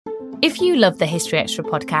If you love the History Extra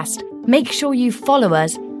podcast, make sure you follow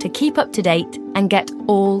us to keep up to date and get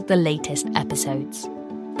all the latest episodes.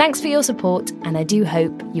 Thanks for your support, and I do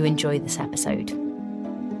hope you enjoy this episode.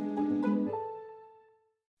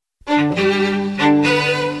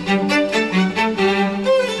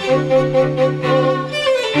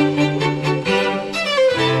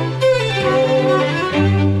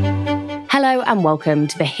 Hello and welcome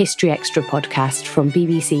to the History Extra podcast from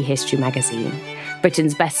BBC History Magazine,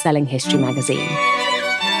 Britain's best-selling history magazine.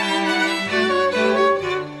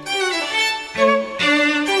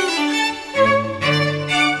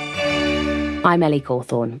 I'm Ellie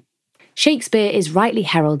Cawthorne. Shakespeare is rightly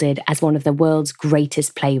heralded as one of the world's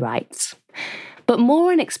greatest playwrights. But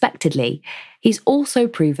more unexpectedly, he's also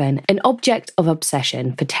proven an object of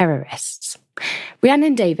obsession for terrorists.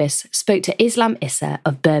 Rhiannon Davies spoke to Islam Issa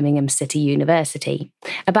of Birmingham City University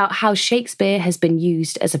about how Shakespeare has been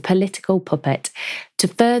used as a political puppet to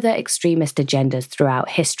further extremist agendas throughout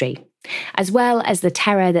history, as well as the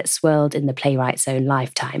terror that swirled in the playwright's own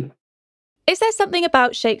lifetime. Is there something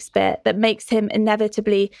about Shakespeare that makes him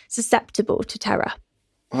inevitably susceptible to terror?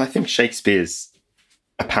 Well, I think Shakespeare's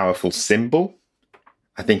a powerful symbol.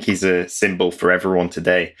 I think he's a symbol for everyone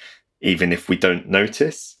today, even if we don't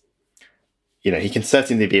notice. You know, he can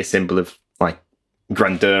certainly be a symbol of like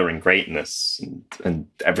grandeur and greatness and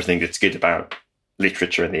everything that's good about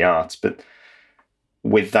literature and the arts. But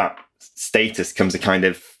with that status comes a kind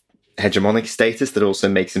of hegemonic status that also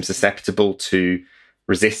makes him susceptible to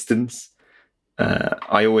resistance.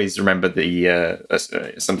 I always remember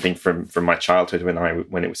something from my childhood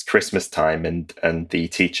when it was Christmas time and the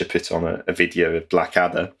teacher put on a video of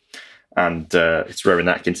Blackadder, and it's Rowan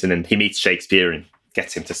Atkinson, and he meets Shakespeare and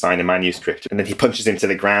gets him to sign a manuscript, and then he punches him to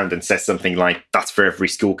the ground and says something like, "That's for every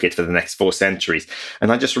school kid for the next 4 centuries."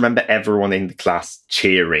 And I just remember everyone in the class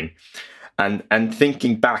cheering, and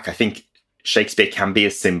thinking back, I think Shakespeare can be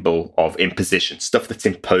a symbol of imposition, stuff that's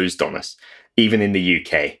imposed on us, even in the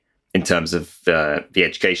UK. In terms of the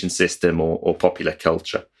education system or popular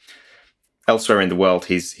culture. Elsewhere in the world,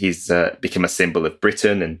 he's become a symbol of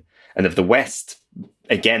Britain and of the West,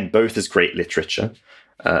 again, both as great literature,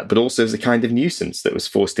 but also as a kind of nuisance that was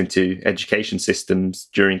forced into education systems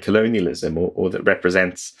during colonialism or that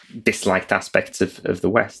represents disliked aspects of the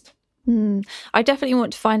West. I definitely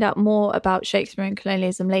want to find out more about Shakespeare and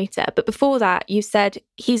colonialism later. But before that, you said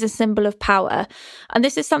he's a symbol of power. And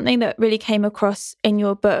this is something that really came across in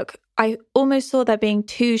your book. I almost saw there being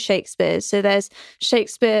two Shakespeares. So there's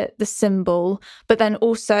Shakespeare, the symbol, but then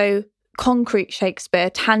also concrete Shakespeare,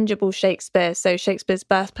 tangible Shakespeare. So Shakespeare's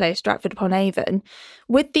birthplace, Stratford-upon-Avon.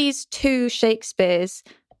 With these two Shakespeares,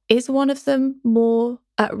 is one of them more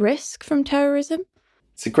at risk from terrorism?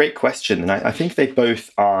 It's a great question. And I think they both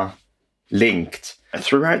are linked.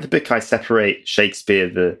 Throughout the book, I separate Shakespeare,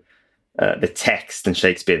 the text, and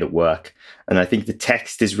Shakespeare, the work. And I think the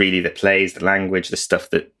text is really the plays, the language, the stuff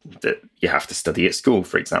that you have to study at school,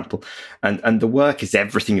 for example. And the work is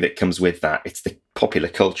everything that comes with that. It's the popular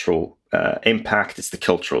cultural impact. It's the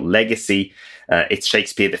cultural legacy. It's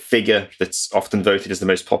Shakespeare, the figure that's often voted as the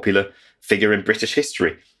most popular figure in British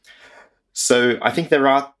history. So I think there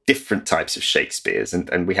are different types of Shakespeares,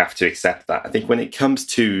 and we have to accept that. I think when it comes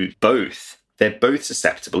to both, they're both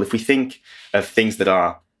susceptible. If we think of things that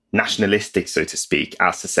are nationalistic, so to speak,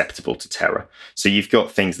 as susceptible to terror. So you've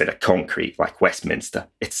got things that are concrete, like Westminster,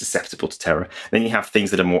 it's susceptible to terror. Then you have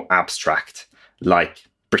things that are more abstract, like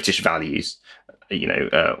British values,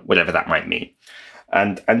 whatever that might mean.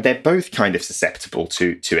 And they're both kind of susceptible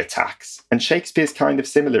to attacks. And Shakespeare's kind of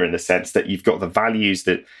similar in the sense that you've got the values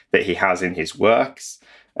that he has in his works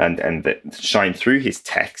and that shine through his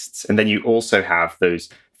texts. And then you also have those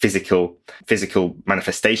physical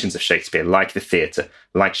manifestations of Shakespeare, like the theatre,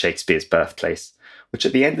 like Shakespeare's birthplace, which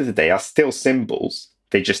at the end of the day are still symbols.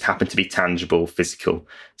 They just happen to be tangible, physical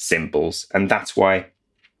symbols. And that's why,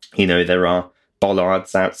 there are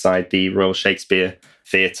bollards outside the Royal Shakespeare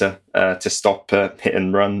Theatre to stop hit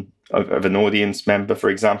and run of an audience member, for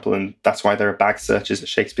example. And that's why there are bag searches at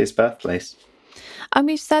Shakespeare's birthplace. And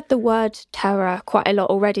we've said the word terror quite a lot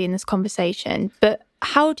already in this conversation, but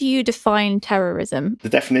how do you define terrorism? The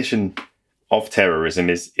definition of terrorism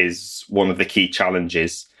is one of the key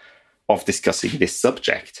challenges of discussing this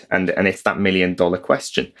subject. And it's that $1 million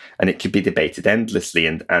question. And it could be debated endlessly.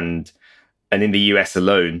 And in the US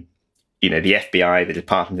alone, the FBI, the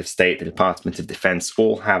Department of State, the Department of Defense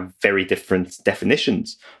all have very different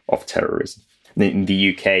definitions of terrorism. In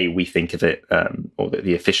the UK, we think of it, or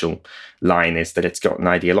the official line is that it's got an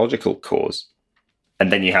ideological cause.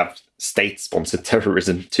 And then you have state-sponsored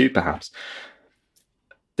terrorism too, perhaps.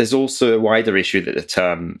 There's also a wider issue that the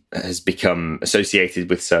term has become associated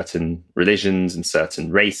with certain religions and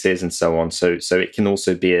certain races and so on. So it can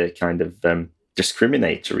also be a kind of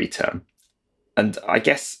discriminatory term. And I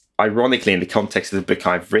guess, ironically, in the context of the book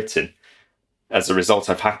I've written, as a result,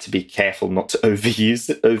 I've had to be careful not to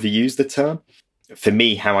overuse the term. For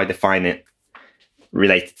me, how I define it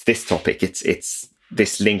related to this topic, it's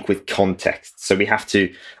this link with context. So we have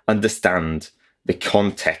to understand the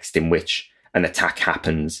context in which an attack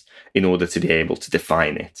happens in order to be able to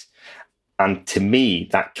define it. And to me,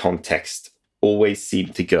 that context always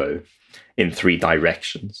seemed to go in three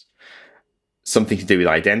directions. Something to do with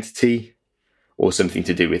identity, or something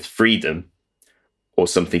to do with freedom, or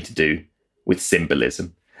something to do with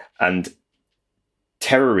symbolism. And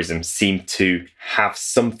terrorism seemed to have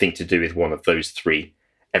something to do with one of those three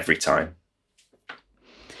every time.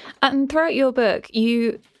 And throughout your book,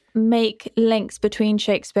 you make links between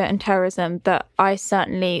Shakespeare and terrorism that I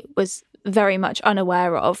certainly was very much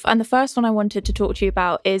unaware of. And the first one I wanted to talk to you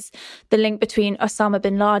about is the link between Osama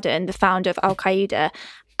bin Laden, the founder of Al-Qaeda,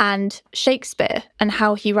 and Shakespeare, and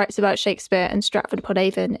how he writes about Shakespeare and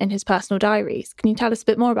Stratford-upon-Avon in his personal diaries. Can you tell us a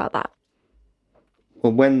bit more about that?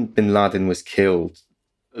 Well, when bin Laden was killed,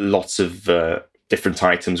 lots of different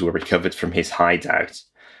items were recovered from his hideout.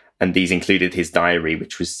 And these included his diary,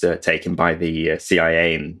 which was taken by the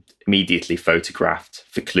CIA and immediately photographed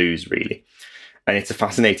for clues, really. And it's a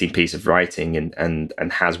fascinating piece of writing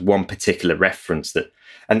and has one particular reference that,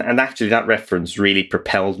 and actually that reference really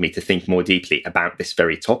propelled me to think more deeply about this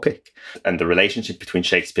very topic and the relationship between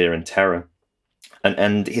Shakespeare and terror.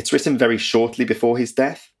 And it's written very shortly before his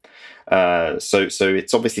death. So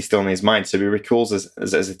it's obviously still in his mind. So he recalls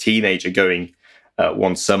as a teenager going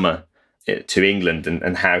one summer to England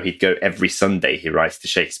and how he'd go every Sunday, he writes, to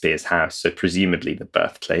Shakespeare's house, so presumably the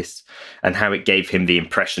birthplace, and how it gave him the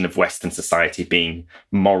impression of Western society being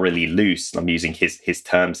morally loose. I'm using his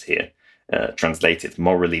terms here, translated,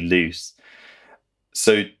 morally loose.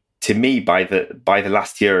 So to me, by the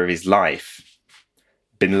last year of his life,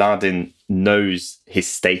 bin Laden knows his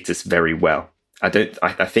status very well. I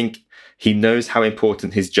think he knows how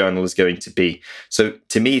important his journal is going to be. So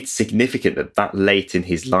to me, it's significant that late in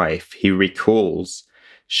his life, he recalls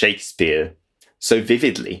Shakespeare so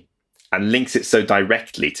vividly and links it so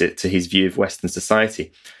directly to his view of Western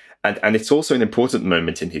society. And it's also an important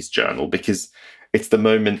moment in his journal because it's the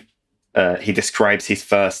moment he describes his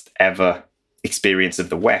first ever experience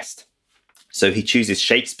of the West. So he chooses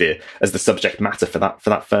Shakespeare as the subject matter for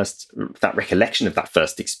that recollection of that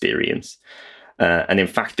first experience. And in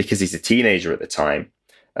fact, because he's a teenager at the time,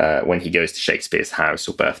 when he goes to Shakespeare's house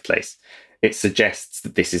or birthplace, it suggests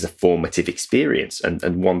that this is a formative experience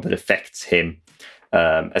and one that affects him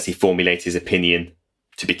as he formulates his opinion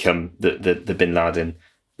to become the bin Laden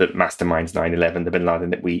that masterminds 9/11, the bin Laden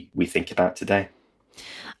that we think about today.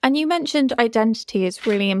 And you mentioned identity is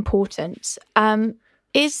really important.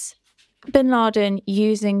 Is bin Laden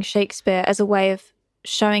using Shakespeare as a way of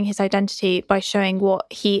showing his identity by showing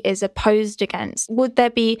what he is opposed against? Would there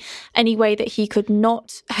be any way that he could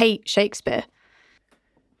not hate Shakespeare?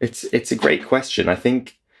 It's a great question. I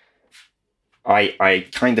think I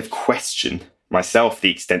kind of question myself the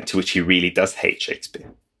extent to which he really does hate Shakespeare.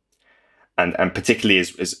 And particularly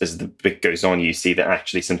as the book goes on, you see that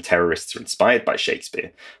actually some terrorists are inspired by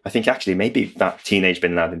Shakespeare. I think actually maybe that teenage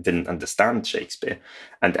bin Laden didn't understand Shakespeare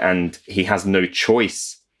and he has no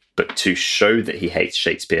choice but to show that he hates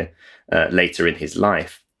Shakespeare later in his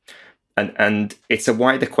life. And it's a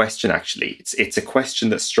wider question, actually. It's a question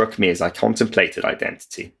that struck me as I contemplated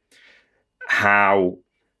identity, how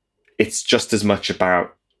it's just as much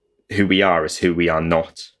about who we are as who we are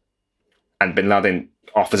not. And bin Laden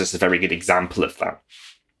offers us a very good example of that.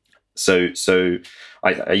 So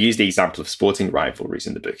I use the example of sporting rivalries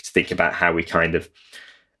in the book to think about how we kind of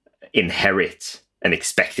inherit an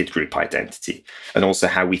expected group identity, and also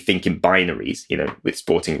how we think in binaries, with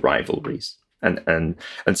sporting rivalries. And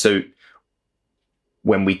so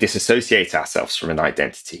when we disassociate ourselves from an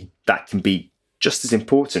identity, that can be just as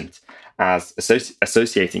important as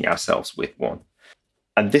associating ourselves with one.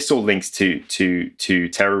 And this all links to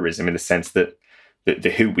terrorism in the sense that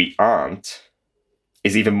the who we aren't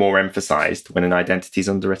is even more emphasized when an identity is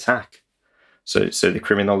under attack. So the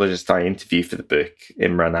criminologist I interview for the book,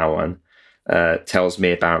 Imran Awan, tells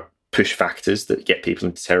me about push factors that get people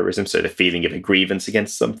into terrorism, so the feeling of a grievance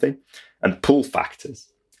against something, and pull factors,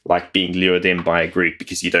 like being lured in by a group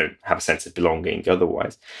because you don't have a sense of belonging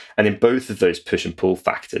otherwise. And in both of those push and pull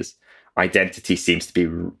factors, identity seems to be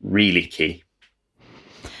really key.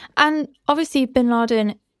 And obviously bin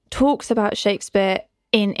Laden talks about Shakespeare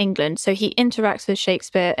in England. So he interacts with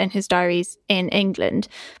Shakespeare and his diaries in England.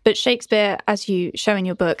 But Shakespeare, as you show in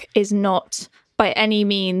your book, is not by any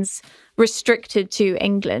means restricted to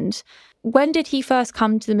England. When did he first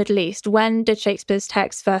come to the Middle East? When did Shakespeare's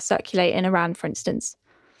text first circulate in Iran, for instance?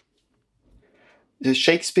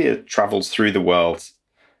 Shakespeare travels through the world,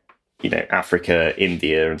 Africa,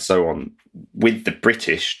 India, and so on, with the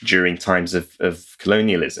British during times of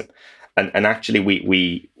colonialism. And actually,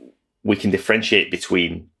 we can differentiate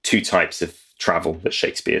between two types of travel that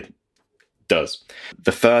Shakespeare does.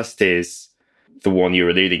 The first is the one you're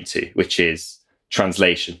alluding to, which is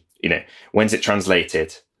translation. When's it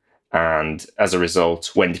translated? And as a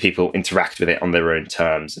result, when do people interact with it on their own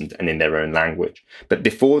terms and in their own language? But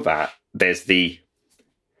before that, there's the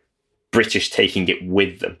British taking it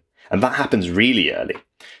with them. And that happens really early.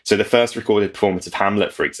 So the first recorded performance of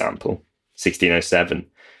Hamlet, for example, 1607,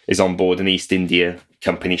 is on board an East India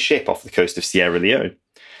Company ship off the coast of Sierra Leone.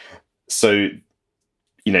 So,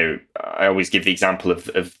 I always give the example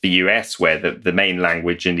of the US, where the main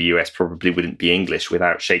language in the US probably wouldn't be English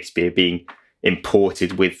without Shakespeare being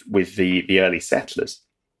imported with the early settlers.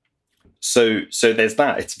 So there's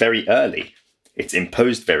that. It's very early. It's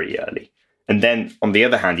imposed very early. And then on the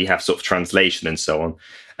other hand, you have sort of translation and so on.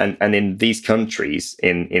 And in these countries,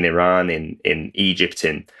 in Iran, in Egypt,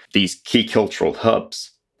 in these key cultural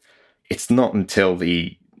hubs, it's not until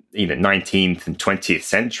the 19th and 20th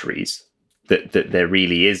centuries that there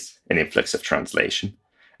really is an influx of translation.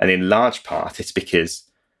 And in large part, it's because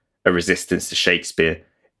a resistance to Shakespeare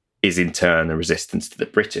is in turn a resistance to the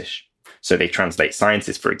British. So they translate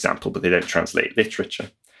sciences, for example, but they don't translate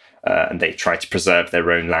literature. And they try to preserve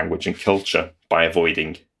their own language and culture by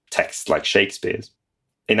avoiding texts like Shakespeare's.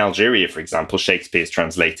 In Algeria, for example, Shakespeare is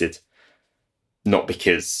translated not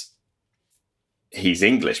because he's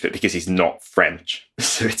English, but because he's not French.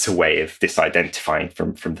 So it's a way of disidentifying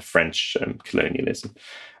from the French colonialism.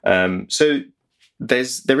 So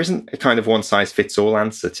there isn't a kind of one-size-fits-all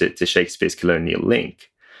answer to Shakespeare's colonial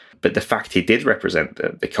link. But the fact he did represent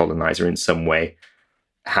the colonizer in some way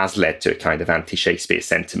has led to a kind of anti-Shakespeare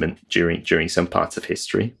sentiment during some parts of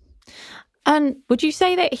history. And would you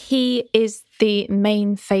say that he is the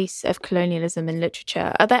main face of colonialism in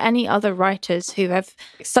literature? Are there any other writers who have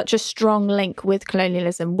such a strong link with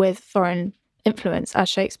colonialism, with foreign influence as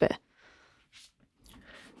Shakespeare?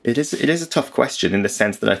 It is a tough question in the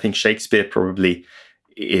sense that I think Shakespeare probably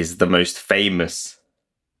is the most famous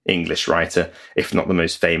English writer, if not the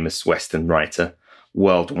most famous Western writer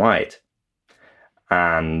worldwide.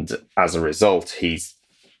 And as a result, he's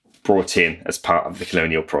brought in as part of the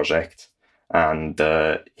colonial project. And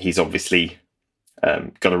he's obviously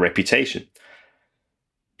got a reputation.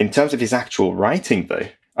 In terms of his actual writing, though,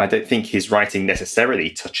 I don't think his writing necessarily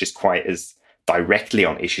touches quite as directly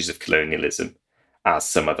on issues of colonialism as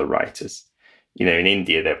some other writers. In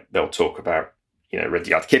India, they'll talk about,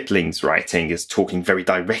 Rudyard Kipling's writing is talking very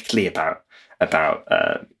directly about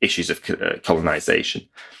issues of colonization.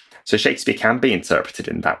 So Shakespeare can be interpreted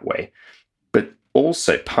in that way. But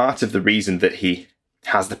also part of the reason that he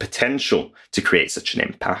has the potential to create such an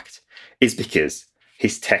impact is because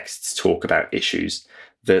his texts talk about issues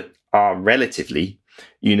that are relatively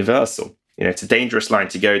universal. It's a dangerous line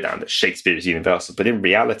to go down that Shakespeare is universal, but in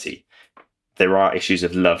reality, there are issues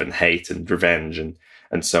of love and hate and revenge and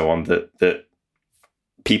so on that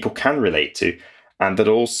people can relate to, and that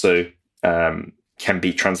also can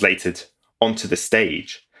be translated onto the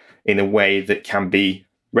stage in a way that can be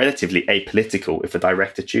relatively apolitical if a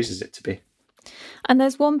director chooses it to be. And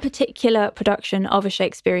there's one particular production of a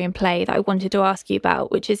Shakespearean play that I wanted to ask you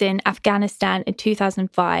about, which is in Afghanistan in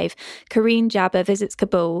 2005. Karine Jabbar visits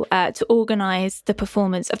Kabul to organise the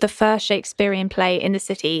performance of the first Shakespearean play in the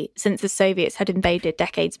city since the Soviets had invaded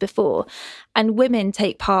decades before. And women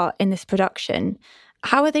take part in this production.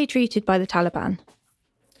 How are they treated by the Taliban?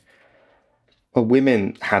 Well,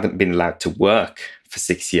 women hadn't been allowed to work for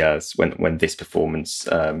 6 years when this performance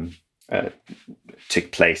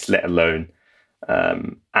took place, let alone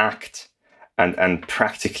act, and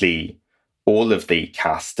practically all of the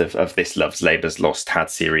cast of This Love's Labour's Lost had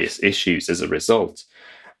serious issues as a result.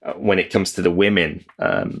 When it comes to the women,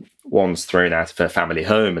 one's thrown out of her family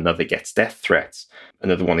home, another gets death threats,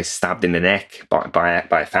 another one is stabbed in the neck by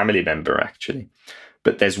a family member, actually.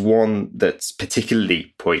 But there's one that's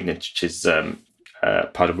particularly poignant, which is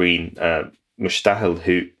Parveen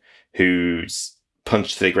Mushtahil, who's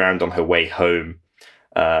punched to the ground on her way home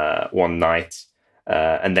one night.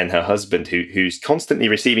 And then her husband, who's constantly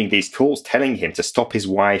receiving these calls telling him to stop his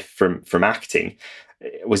wife from acting,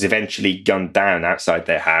 was eventually gunned down outside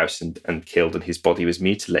their house and killed, and his body was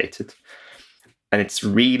mutilated. And it's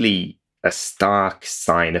really a stark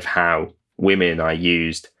sign of how women are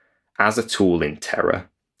used as a tool in terror,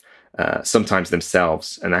 sometimes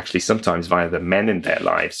themselves, and actually sometimes via the men in their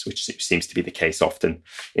lives, which seems to be the case often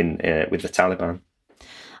with the Taliban.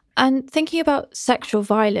 And thinking about sexual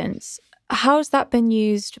violence, how has that been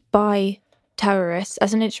used by terrorists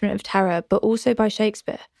as an instrument of terror, but also by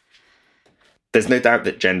Shakespeare? There's no doubt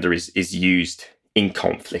that gender is used in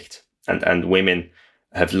conflict, and women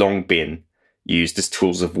have long been used as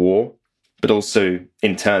tools of war, but also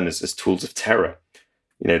in turn as tools of terror.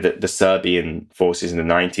 You know, the Serbian forces in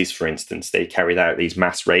the 90s, for instance, they carried out these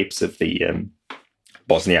mass rapes of the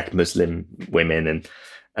Bosniak Muslim women,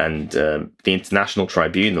 and the International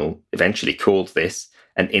Tribunal eventually called this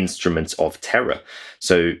an instrument of terror.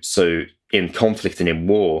 So in conflict and in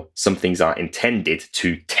war, some things are intended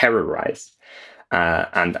to terrorize,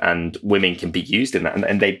 and women can be used in that,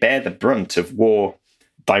 and they bear the brunt of war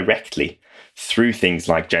directly through things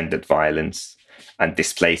like gendered violence and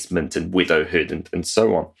displacement and widowhood and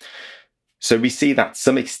so on. So we see that to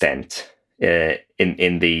some extent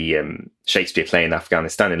in the Shakespeare play in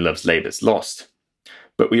Afghanistan, in Love's Labour's Lost.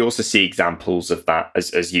 But we also see examples of that,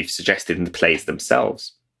 as you've suggested, in the plays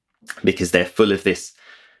themselves, because they're full of this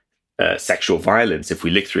sexual violence. If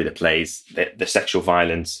we look through the plays, the sexual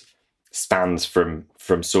violence spans from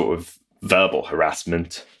sort of verbal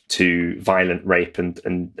harassment to violent rape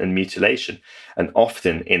and mutilation, and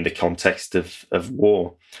often in the context of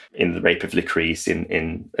war, in the rape of Lucrece,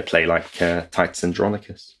 in a play like Titus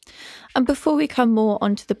Andronicus. And before we come more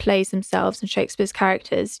onto the plays themselves and Shakespeare's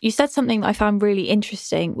characters, you said something that I found really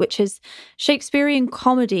interesting, which is Shakespearean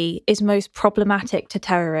comedy is most problematic to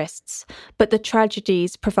terrorists, but the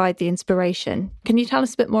tragedies provide the inspiration. Can you tell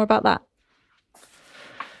us a bit more about that?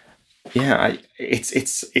 Yeah,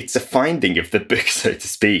 it's a finding of the book, so to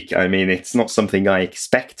speak. I mean, it's not something I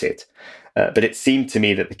expected, but it seemed to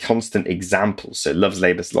me that the constant examples, so Love's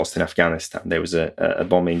Labour's Lost in Afghanistan, there was a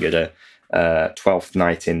bombing at a 12th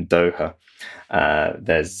Night in Doha.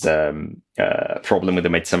 There's a problem with the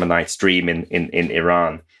Midsummer Night's Dream in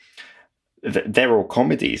Iran. They're all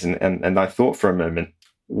comedies, and I thought for a moment,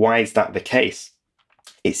 why is that the case?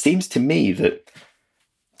 It seems to me that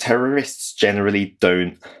terrorists generally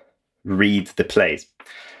don't read the plays,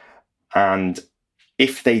 and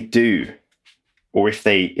if they do, or if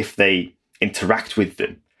they interact with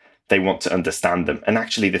them, they want to understand them. And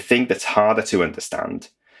actually, the thing that's harder to understand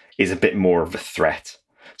is a bit more of a threat.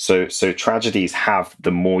 So tragedies have the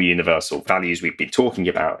more universal values we've been talking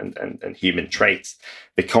about and human traits.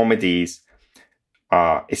 The comedies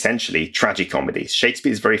are essentially tragicomedies.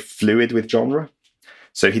 Shakespeare is very fluid with genre.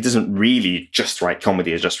 So he doesn't really just write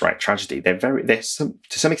comedy or just write tragedy. They're to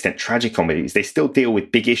some extent tragicomedies. They still deal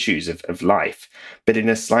with big issues of life, but in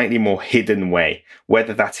a slightly more hidden way,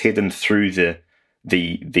 whether that's hidden through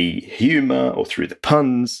the humor or through the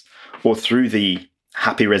puns or through the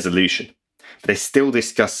happy resolution. But they still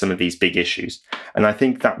discuss some of these big issues. And I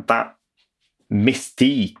think that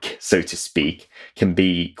mystique, so to speak, can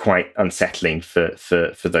be quite unsettling for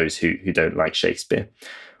those who don't like Shakespeare.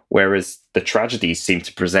 Whereas the tragedies seem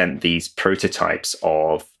to present these prototypes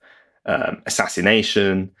of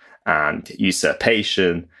assassination and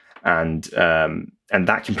usurpation, and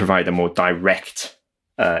that can provide a more direct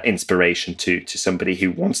inspiration to somebody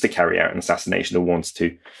who wants to carry out an assassination or wants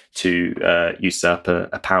to usurp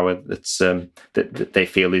a power that they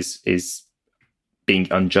feel is being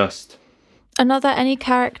unjust. And are there any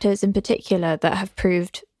characters in particular that have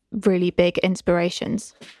proved really big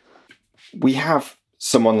inspirations? We have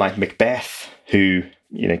someone like Macbeth, who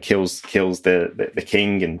kills the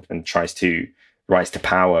king and tries to rise to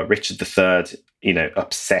power. Richard III,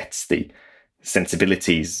 upsets the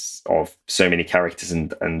sensibilities of so many characters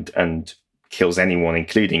and kills anyone,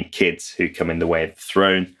 including kids, who come in the way of the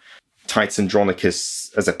throne. Titus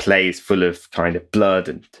Andronicus as a play is full of kind of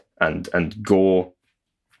blood and gore.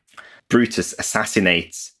 Brutus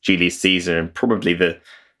assassinates Julius Caesar, and probably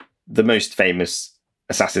the most famous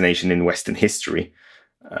assassination in Western history.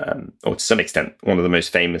 Or to some extent, one of the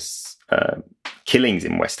most famous killings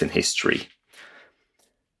in Western history.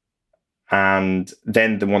 And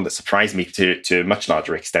then the one that surprised me to a much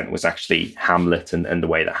larger extent was actually Hamlet and the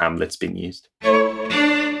way that Hamlet's been used.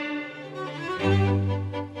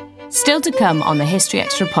 Still to come on the History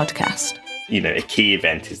Extra podcast. A key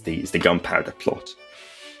event is the Gunpowder Plot,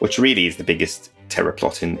 which really is the biggest terror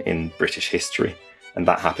plot in British history. And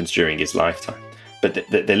that happens during his lifetime. But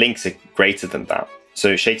the links are greater than that.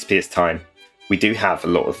 So Shakespeare's time, we do have a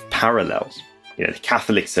lot of parallels. The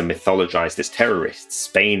Catholics are mythologized as terrorists.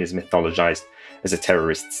 Spain is mythologized as a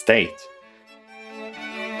terrorist state.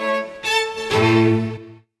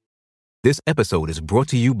 This episode is brought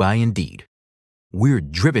to you by Indeed. We're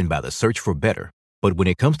driven by the search for better, but when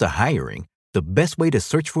it comes to hiring, the best way to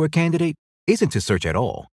search for a candidate isn't to search at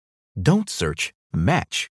all. Don't search,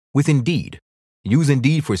 match with Indeed. Use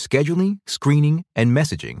Indeed for scheduling, screening, and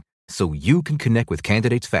messaging so you can connect with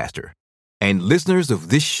candidates faster. And listeners of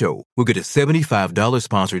this show will get a $75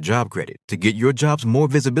 sponsored job credit to get your jobs more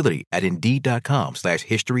visibility at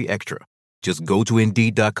Indeed.com/HistoryExtra. Just go to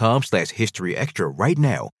Indeed.com/HistoryExtra right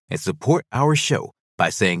now and support our show by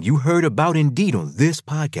saying you heard about Indeed on this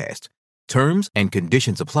podcast. Terms and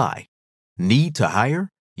conditions apply. Need to hire?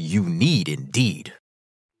 You need Indeed.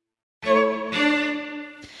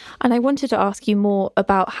 And I wanted to ask you more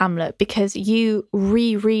about Hamlet because you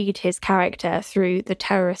reread his character through the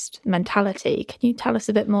terrorist mentality. Can you tell us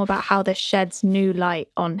a bit more about how this sheds new light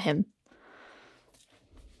on him?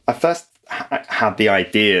 I first had the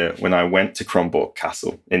idea when I went to Kronborg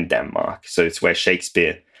Castle in Denmark. So it's where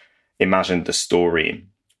Shakespeare imagined the story.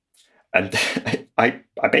 And I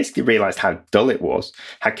basically realized how dull it was,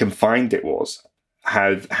 how confined it was,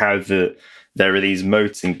 how there are these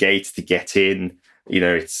moats and gates to get in. You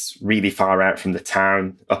know, it's really far out from the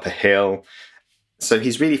town, up a hill. So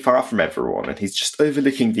he's really far from everyone, and he's just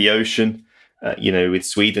overlooking the ocean, with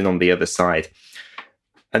Sweden on the other side.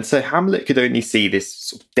 And so Hamlet could only see this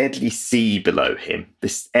sort of deadly sea below him,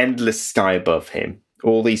 this endless sky above him,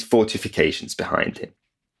 all these fortifications behind him,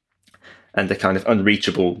 and the kind of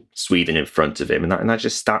unreachable Sweden in front of him. And I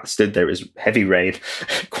just stood there. It was heavy rain,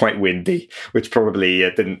 quite windy, which probably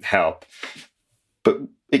didn't help. But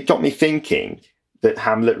it got me thinking that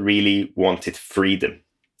Hamlet really wanted freedom,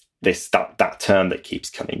 that term that keeps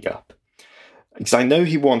coming up. Because I know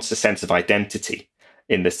he wants a sense of identity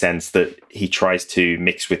in the sense that he tries to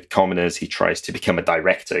mix with commoners, he tries to become a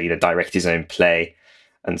director, direct his own play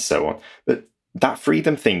and so on. But that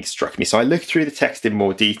freedom thing struck me. So I looked through the text in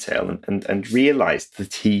more detail and realized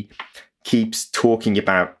that he keeps talking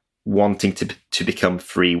about wanting to become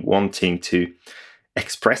free, wanting to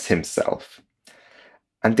express himself.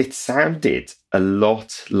 And it sounded a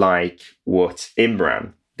lot like what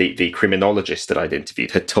Imran, the criminologist that I'd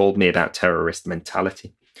interviewed, had told me about terrorist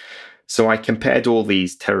mentality. So I compared all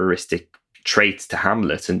these terroristic traits to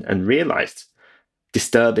Hamlet and realized,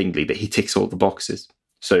 disturbingly, that he ticks all the boxes.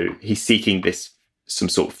 So he's seeking some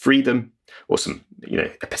sort of freedom, or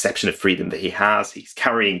a perception of freedom that he has. He's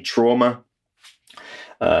carrying trauma.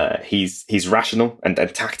 He's rational and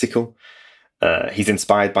tactical. He's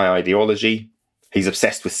inspired by ideology. He's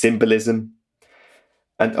obsessed with symbolism.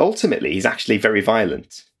 And ultimately, he's actually very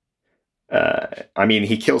violent.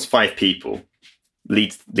 He kills 5 people,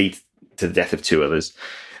 leads to the death of 2 others.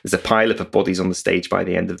 There's a pileup of bodies on the stage by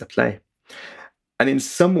the end of the play. And in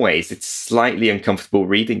some ways, it's slightly uncomfortable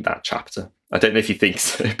reading that chapter. I don't know if you think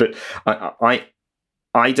so, but I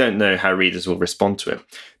don't know how readers will respond to it,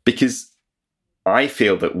 because I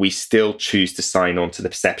feel that we still choose to sign on to the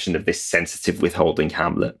perception of this sensitive, withholding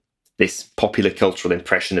Hamlet, this popular cultural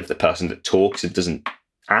impression of the person that talks and doesn't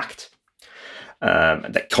act,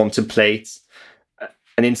 that contemplates.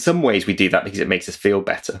 And in some ways we do that because it makes us feel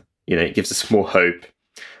better. It gives us more hope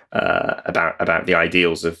about the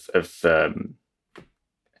ideals of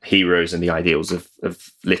heroes and the ideals of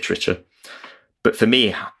literature. But for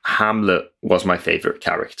me, Hamlet was my favourite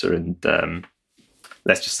character, and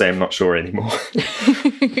let's just say I'm not sure anymore.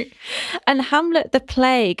 And Hamlet, the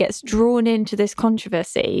play, gets drawn into this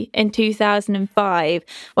controversy in 2005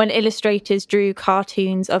 when illustrators drew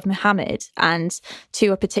cartoons of Muhammad, and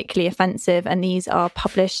 2 are particularly offensive, and these are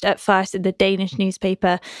published at first in the Danish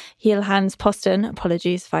newspaper Jyllands-Posten.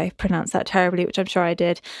 Apologies if I pronounced that terribly, which I'm sure I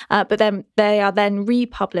did. But then they are then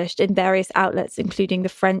republished in various outlets, including the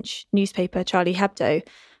French newspaper Charlie Hebdo.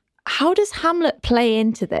 How does Hamlet play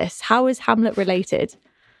into this? How is Hamlet related?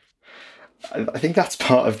 I think that's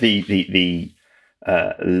part of the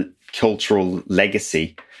cultural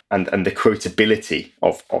legacy and the quotability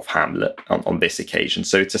of Hamlet on this occasion.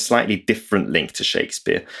 So it's a slightly different link to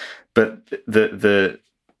Shakespeare, but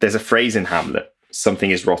there's a phrase in Hamlet: "Something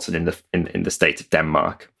is rotten in the state of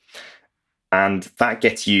Denmark," and that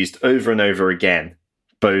gets used over and over again,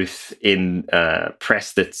 both in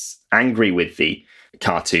press that's angry with the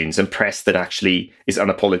cartoons and press that actually is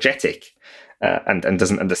unapologetic and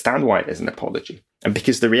doesn't understand why there's an apology. And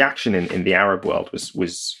because the reaction in the Arab world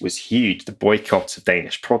was huge, the boycotts of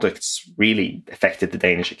Danish products really affected the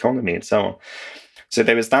Danish economy and so on. So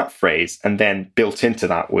there was that phrase, and then built into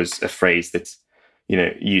that was a phrase that's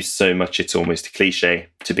used so much it's almost a cliche,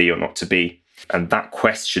 to be or not to be. And that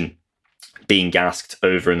question being asked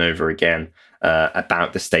over and over again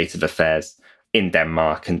about the state of affairs in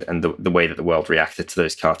Denmark and the way that the world reacted to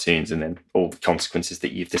those cartoons, and then all the consequences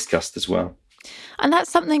that you've discussed as well. And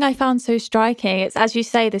that's something I found so striking. It's, as you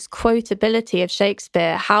say, this quotability of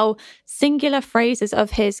Shakespeare, how singular phrases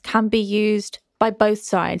of his can be used by both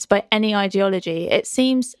sides, by any ideology. It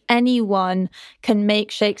seems anyone can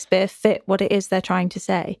make Shakespeare fit what it is they're trying to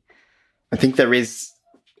say. I think there is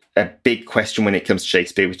a big question when it comes to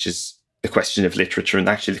Shakespeare, which is the question of literature and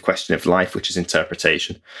actually the question of life, which is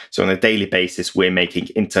interpretation. So on a daily basis, we're making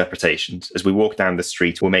interpretations. As we walk down the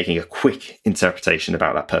street, we're making a quick interpretation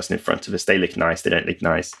about that person in front of us. They look nice, they don't look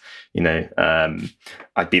nice.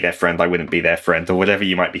 I'd be their friend, I wouldn't be their friend, or whatever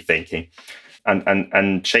you might be thinking.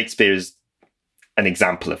 And Shakespeare is an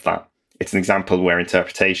example of that. It's an example where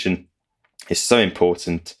interpretation is so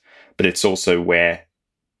important, but it's also where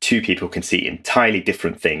two people can see entirely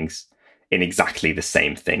different things in exactly the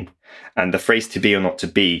same thing. And the phrase "to be or not to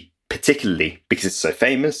be," particularly because it's so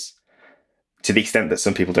famous, to the extent that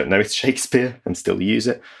some people don't know it's Shakespeare and still use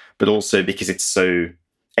it, but also because it's so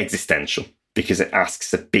existential, because it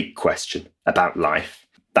asks a big question about life.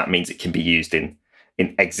 That means it can be used in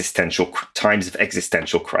existential times of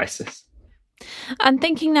existential crisis. I'm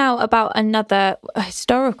thinking now about another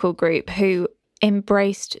historical group who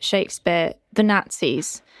embraced Shakespeare, the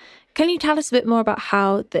Nazis. Can you tell us a bit more about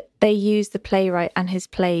how they used the playwright and his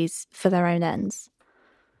plays for their own ends?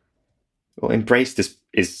 Well, embraced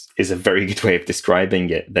is a very good way of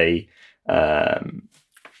describing it. They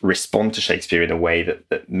respond to Shakespeare in a way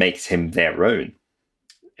that makes him their own.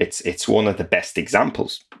 It's one of the best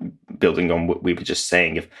examples, building on what we were just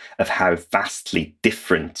saying, of how vastly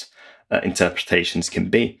different interpretations can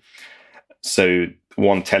be. So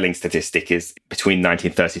one telling statistic is between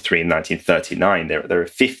 1933 and 1939, there are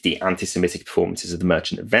 50 anti-Semitic performances of The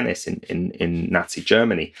Merchant of Venice in Nazi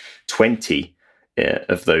Germany, 20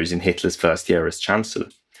 of those in Hitler's first year as Chancellor.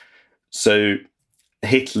 So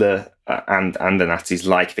Hitler and the Nazis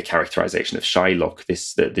like the characterization of Shylock,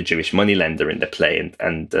 the Jewish moneylender in the play,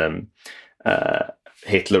 and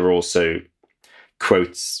Hitler also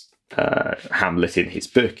quotes Hamlet in his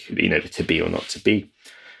book, the "To be or not to be."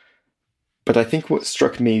 But I think what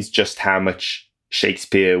struck me is just how much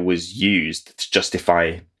Shakespeare was used to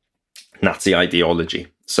justify Nazi ideology.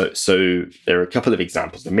 So there are a couple of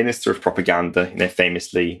examples. The Minister of Propaganda,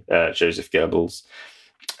 famously Joseph Goebbels,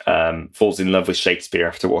 falls in love with Shakespeare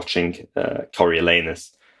after watching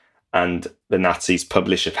Coriolanus, and the Nazis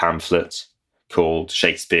publish a pamphlet called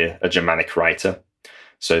 "Shakespeare, a Germanic Writer."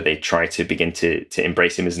 So they try to begin to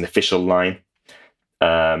embrace him as an official line.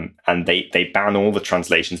 And they ban all the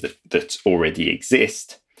translations that already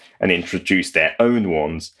exist and introduce their own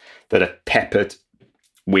ones that are peppered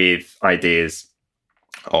with ideas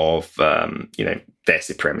of their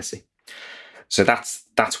supremacy. So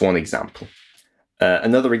that's one example.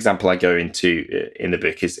 Another example I go into in the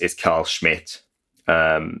book is Carl Schmitt,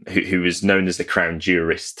 who was known as the crown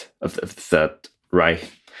jurist of the Third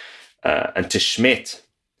Reich. And to Schmitt,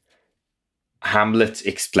 Hamlet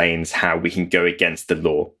explains how we can go against the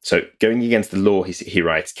law. So going against the law, he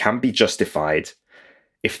writes, can be justified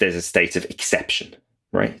if there's a state of exception,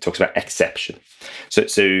 right? He talks about exception.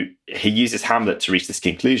 So he uses Hamlet to reach this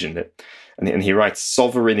conclusion and he writes,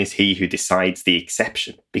 sovereign is he who decides the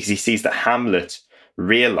exception, because he sees that Hamlet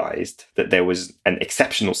realized that there was an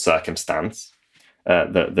exceptional circumstance,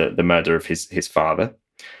 the murder of his father,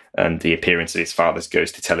 and the appearance of his father's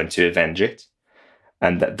ghost to tell him to avenge it,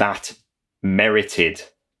 and that merited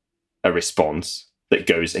a response that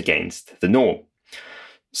goes against the norm.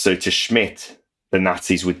 So to Schmitt, the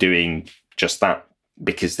Nazis were doing just that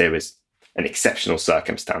because there was an exceptional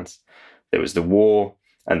circumstance. There was the war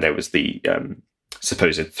and there was the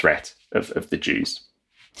supposed threat of the Jews.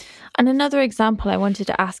 And another example I wanted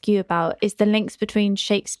to ask you about is the links between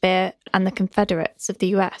Shakespeare and the Confederates of the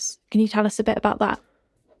US. Can you tell us a bit about that?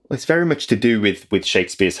 Well, it's very much to do with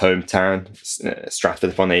Shakespeare's hometown,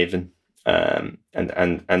 Stratford-upon-Avon.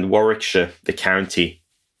 And Warwickshire, the county,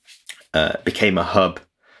 became a hub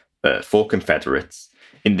for Confederates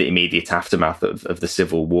in the immediate aftermath of the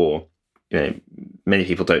Civil War. Many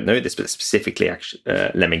people don't know this, but specifically,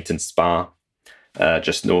 Leamington Spa,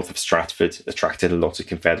 just north of Stratford, attracted a lot of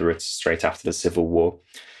Confederates straight after the Civil War.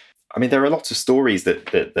 I mean, there are lots of stories that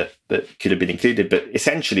could have been included, but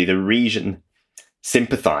essentially, the region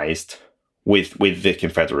sympathized with the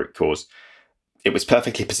Confederate cause. It was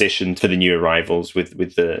perfectly positioned for the new arrivals with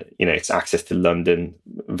the its access to London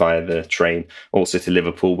via the train, also to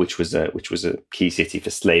Liverpool, which was a key city for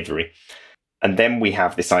slavery. And then we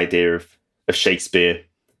have this idea of Shakespeare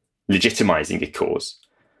legitimizing a cause,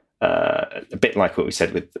 a bit like what we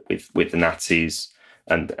said with the Nazis,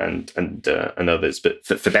 and others. But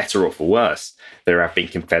for better or for worse, there have been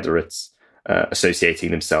Confederates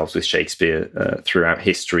associating themselves with Shakespeare throughout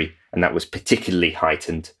history, and that was particularly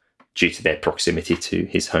heightened due to their proximity to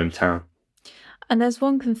his hometown. And there's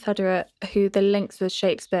one Confederate who the links with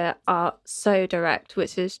Shakespeare are so direct,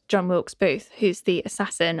 which is John Wilkes Booth, who's the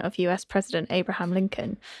assassin of US President Abraham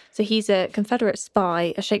Lincoln. So he's a Confederate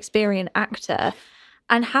spy, a Shakespearean actor.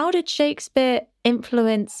 And how did Shakespeare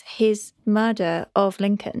influence his murder of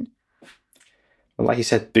Lincoln? Well, like you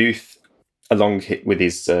said, Booth, along with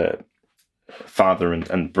his father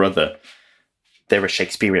and brother, they're a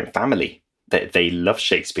Shakespearean family. They love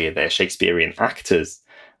Shakespeare. They're Shakespearean actors.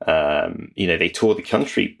 They tour the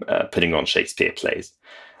country putting on Shakespeare plays,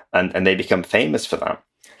 and they become famous for that.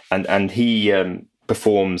 And he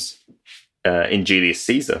performs in Julius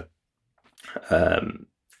Caesar,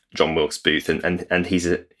 John Wilkes Booth, and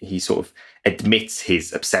he sort of admits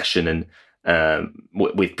his obsession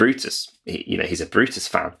with Brutus. He's a Brutus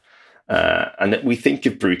fan, and we think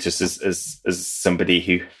of Brutus as somebody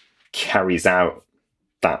who carries out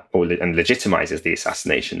that and legitimizes the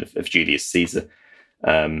assassination of Julius Caesar.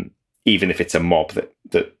 Even if it's a mob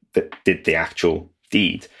that did the actual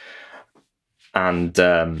deed. And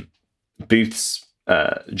Booth's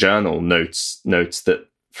journal notes that,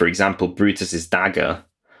 for example, Brutus's dagger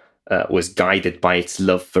was guided by its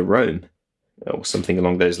love for Rome, or something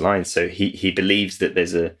along those lines. So he believes that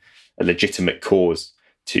there's a legitimate cause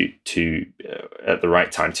to at the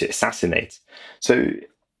right time to assassinate. So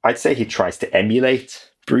I'd say he tries to emulate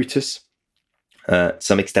Brutus, to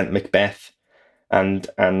some extent Macbeth. And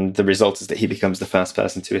the result is that he becomes the first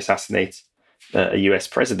person to assassinate a US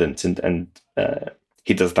president, and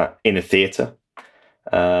he does that in a theater.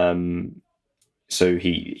 So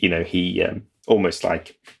he almost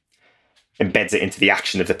like embeds it into the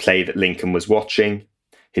action of the play that Lincoln was watching.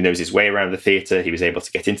 He knows his way around the theater. He was able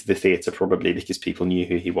to get into the theater probably because people knew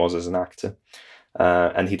who he was as an actor.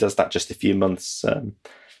 And he does that just a few months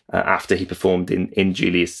after he performed in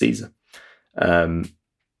Julius Caesar.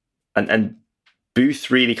 And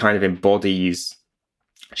Booth really kind of embodies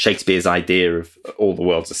Shakespeare's idea of all the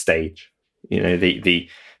world's a stage.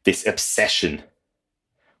 This obsession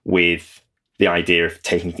with the idea of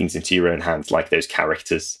taking things into your own hands, like those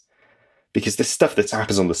characters, because there's stuff that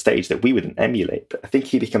happens on the stage that we wouldn't emulate. But I think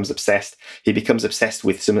he becomes obsessed. He becomes obsessed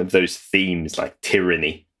with some of those themes, like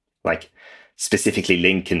tyranny, like specifically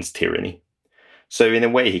Lincoln's tyranny. So in a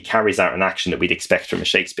way, he carries out an action that we'd expect from a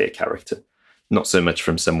Shakespeare character, not so much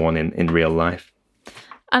from someone in real life.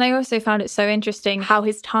 And I also found it so interesting how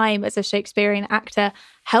his time as a Shakespearean actor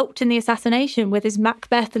helped in the assassination with his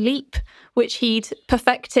Macbeth leap, which he'd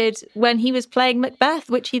perfected when he was playing Macbeth,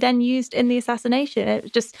 which he then used in the assassination. It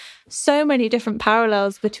was just so many different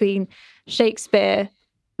parallels between Shakespeare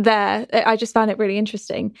there. I just found it really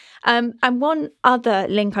interesting. And one other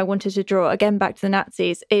link I wanted to draw, again back to the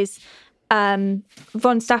Nazis, is von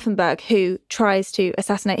Stauffenberg, who tries to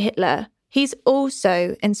assassinate Hitler. He's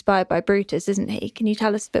also inspired by Brutus, isn't he? Can you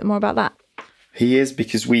tell us a bit more about that? He is,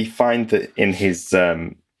 because we find that in his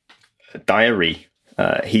diary,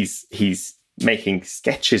 he's making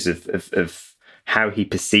sketches of how he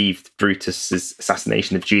perceived Brutus's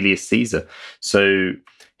assassination of Julius Caesar. So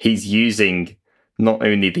he's using not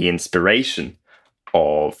only the inspiration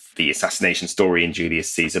of the assassination story in Julius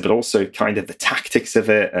Caesar, but also kind of the tactics of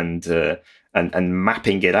it and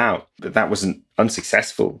mapping it out. But that was an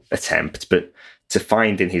unsuccessful attempt, but to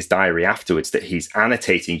find in his diary afterwards that he's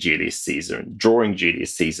annotating Julius Caesar and drawing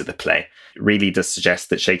Julius Caesar the play really does suggest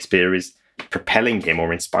that Shakespeare is propelling him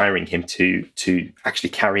or inspiring him to actually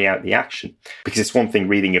carry out the action. Because it's one thing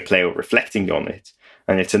reading a play or reflecting on it,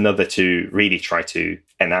 and it's another to really try to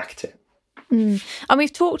enact it. And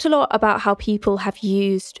we've talked a lot about how people have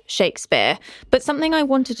used Shakespeare, but something I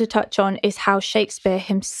wanted to touch on is how Shakespeare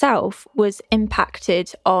himself was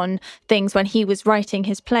impacted on things when he was writing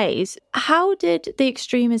his plays. How did the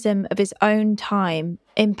extremism of his own time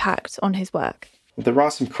impact on his work? There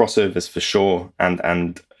are some crossovers for sure, and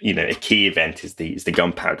a key event is the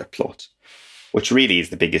Gunpowder Plot, which really is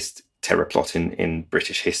the biggest terror plot in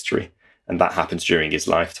British history, and that happens during his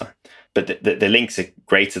lifetime. But the links are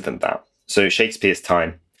greater than that. So Shakespeare's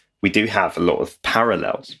time, we do have a lot of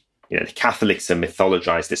parallels. The Catholics are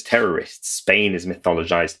mythologized as terrorists. Spain is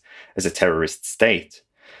mythologized as a terrorist state.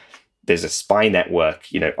 There's a spy network,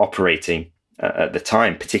 operating at the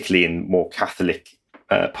time, particularly in more Catholic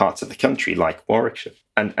parts of the country, like Warwickshire.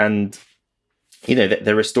 And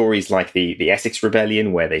there are stories like the Essex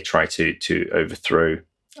Rebellion, where they try to overthrow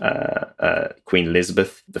Queen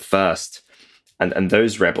Elizabeth I. And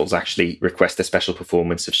those rebels actually request a special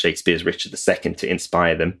performance of Shakespeare's Richard II to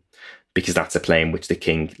inspire them because that's a play in which the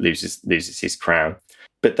king loses his crown.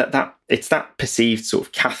 But it's that perceived sort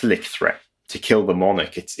of Catholic threat to kill the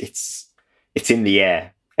monarch. It's in the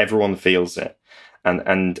air. Everyone feels it,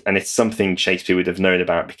 and it's something Shakespeare would have known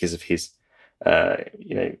about because of his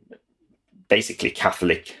basically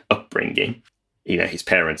Catholic upbringing. His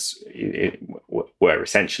parents were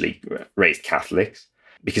essentially raised Catholics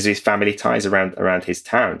because of his family ties around his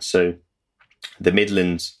town. So the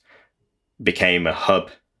Midlands became a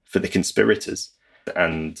hub for the conspirators,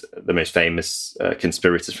 and the most famous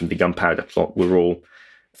conspirators from the Gunpowder Plot were all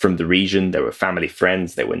from the region. They were family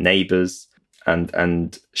friends, they were neighbours,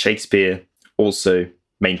 and Shakespeare also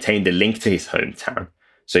maintained a link to his hometown.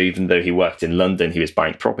 So even though he worked in London, he was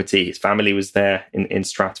buying property, his family was there in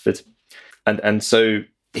Stratford. And so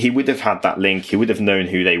he would have had that link, he would have known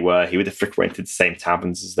who they were, he would have frequented the same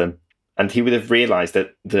taverns as them, and he would have realised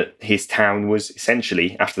that his town was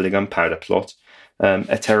essentially, after the Gunpowder Plot,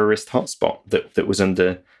 a terrorist hotspot that was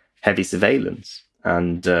under heavy surveillance.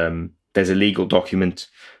 And there's a legal document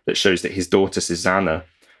that shows that his daughter Susanna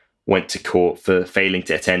went to court for failing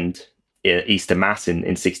to attend Easter Mass in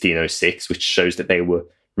 1606, which shows that they were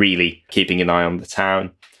really keeping an eye on the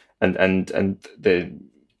town. And the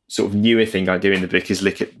sort of newer thing I do in the book is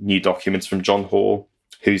look at new documents from John Hall,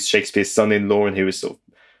 who's Shakespeare's son-in-law and who was sort of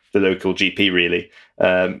the local GP, really.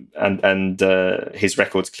 And his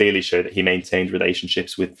records clearly show that he maintained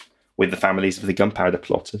relationships with the families of the Gunpowder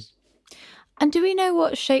Plotters. And do we know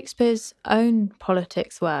what Shakespeare's own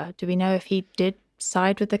politics were? Do we know if he did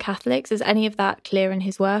side with the Catholics? Is any of that clear in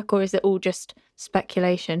his work, or is it all just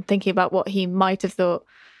speculation, thinking about what he might have thought?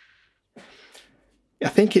 I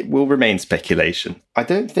think it will remain speculation. I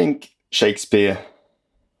don't think Shakespeare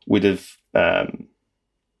would have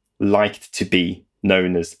liked to be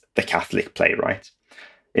known as the Catholic playwright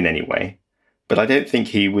in any way, but I don't think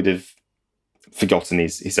he would have forgotten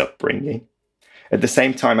his upbringing. At the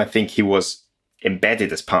same time, I think he was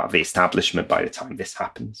embedded as part of the establishment by the time this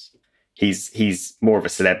happens. He's more of a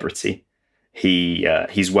celebrity.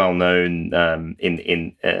 He's well known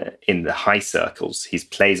in the high circles. His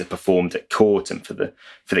plays are performed at court and for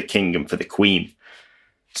the king and for the queen.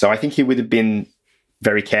 So I think he would have been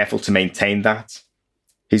very careful to maintain that.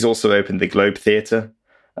 He's also opened the Globe Theatre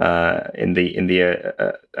in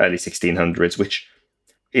the early 1600s, which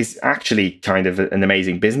is actually kind of an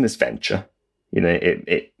amazing business venture.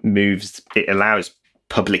 It allows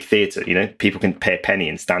public theatre. People can pay a penny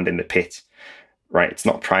and stand in the pit. Right, it's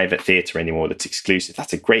not private theatre anymore that's exclusive.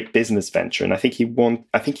 That's a great business venture, and I think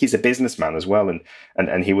he's a businessman as well,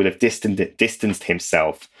 and he would have distanced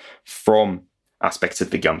himself from aspects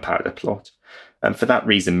of the Gunpowder Plot. And for that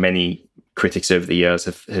reason, many critics over the years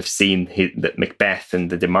have seen that Macbeth and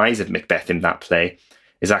the demise of Macbeth in that play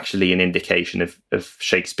is actually an indication of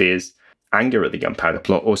Shakespeare's anger at the Gunpowder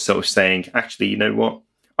Plot, or sort of saying, actually, you know what?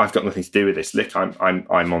 I've got nothing to do with this. Look, I'm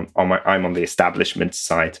on the establishment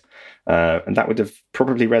side, and that would have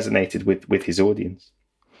probably resonated with his audience.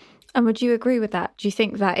 And would you agree with that? Do you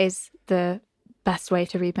think that is the best way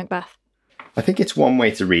to read Macbeth? I think it's one way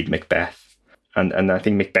to read Macbeth, and I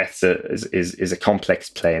think Macbeth is a complex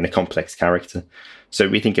play and a complex character. So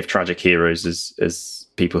we think of tragic heroes as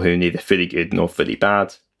people who are neither fully good nor fully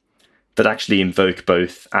bad, but actually invoke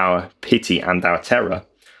both our pity and our terror.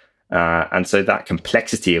 And so that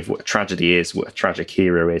complexity of what a tragedy is, what a tragic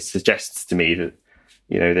hero is, suggests to me that,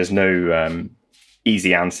 there's no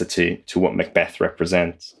easy answer to what Macbeth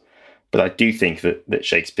represents. But I do think that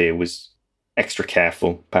Shakespeare was extra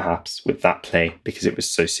careful, perhaps, with that play because it was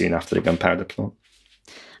so soon after the Gunpowder Plot.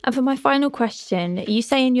 And for my final question, you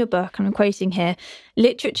say in your book, and I'm quoting here,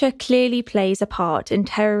 literature clearly plays a part in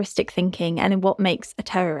terroristic thinking and in what makes a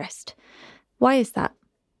terrorist. Why is that?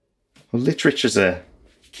 Well, literature's a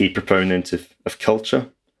key proponent of culture.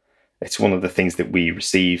 It's one of the things that we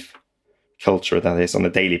receive culture, that is, on a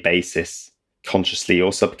daily basis, consciously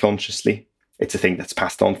or subconsciously. It's a thing that's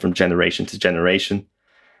passed on from generation to generation.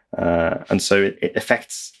 And so it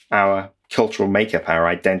affects our cultural makeup, our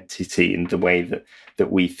identity, and the way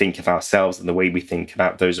that we think of ourselves and the way we think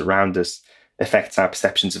about those around us. It affects our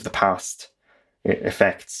perceptions of the past. It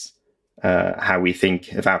affects how we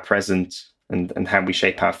think of our present and how we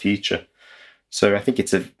shape our future. So I think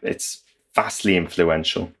it's vastly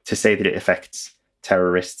influential. To say that it affects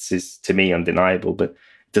terrorists is, to me, undeniable, but it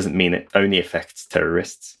doesn't mean it only affects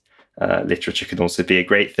terrorists. Literature can also be a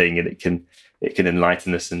great thing, and it can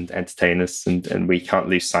enlighten us and entertain us, and we can't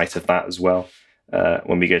lose sight of that as well.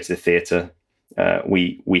 When we go to the theatre,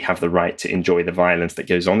 we have the right to enjoy the violence that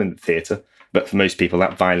goes on in the theatre, but for most people,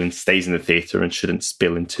 that violence stays in the theatre and shouldn't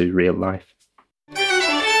spill into real life.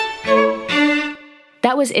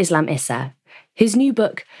 That was Islam Issa, His new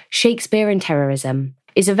book, Shakespeare and Terrorism,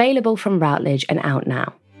 is available from Routledge and out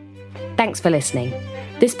now. Thanks for listening.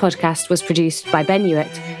 This podcast was produced by Ben Hewitt,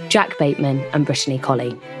 Jack Bateman and Brittany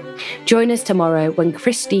Colley. Join us tomorrow when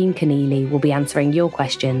Christine Keneally will be answering your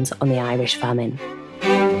questions on the Irish famine.